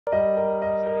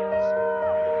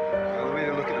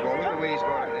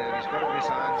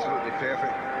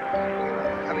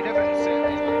How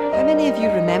many of you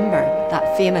remember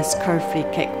that famous curve free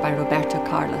kick by Roberto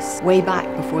Carlos way back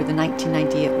before the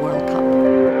 1998 World Cup?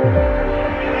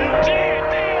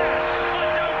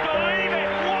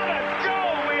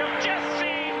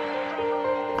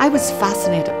 I was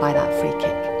fascinated by that free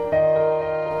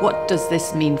kick. What does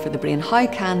this mean for the brain? How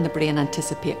can the brain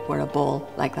anticipate where a ball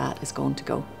like that is going to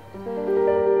go?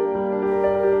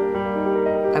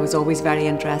 I was always very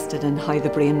interested in how the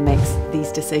brain makes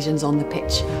these decisions on the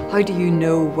pitch. How do you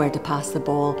know where to pass the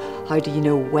ball? How do you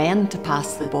know when to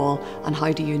pass the ball? And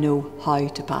how do you know how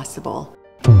to pass the ball?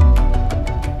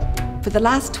 For the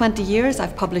last 20 years,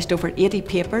 I've published over 80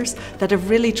 papers that have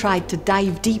really tried to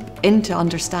dive deep into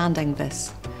understanding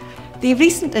this. The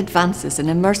recent advances in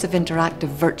immersive interactive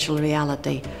virtual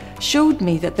reality showed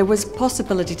me that there was a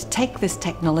possibility to take this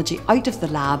technology out of the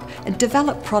lab and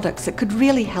develop products that could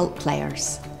really help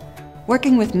players.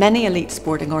 Working with many elite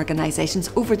sporting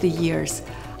organisations over the years,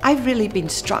 I've really been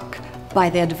struck by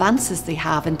the advances they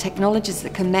have in technologies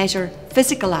that can measure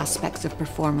physical aspects of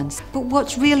performance. But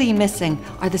what's really missing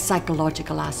are the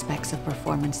psychological aspects of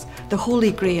performance, the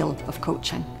holy grail of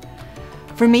coaching.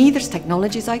 For me, there's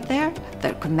technologies out there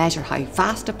that can measure how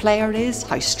fast a player is,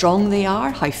 how strong they are,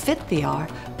 how fit they are,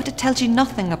 but it tells you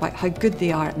nothing about how good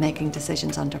they are at making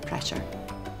decisions under pressure.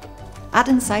 At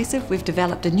INCISIV, we've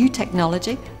developed a new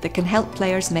technology that can help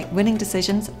players make winning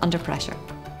decisions under pressure.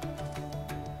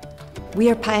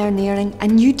 We are pioneering a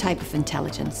new type of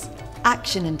intelligence,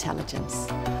 action intelligence.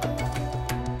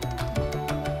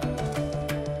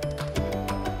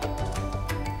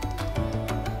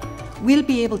 We'll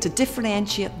be able to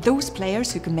differentiate those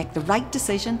players who can make the right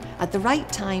decision at the right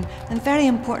time and, very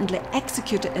importantly,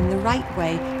 execute it in the right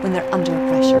way when they're under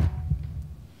pressure.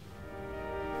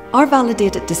 Our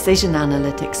validated decision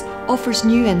analytics offers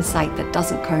new insight that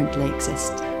doesn't currently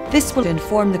exist. This will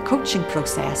inform the coaching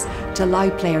process to allow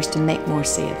players to make more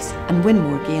saves and win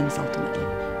more games ultimately.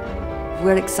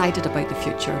 We're excited about the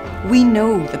future. We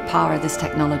know the power this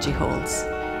technology holds.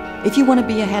 If you want to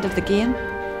be ahead of the game,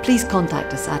 please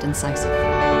contact us at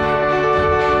INCISIV.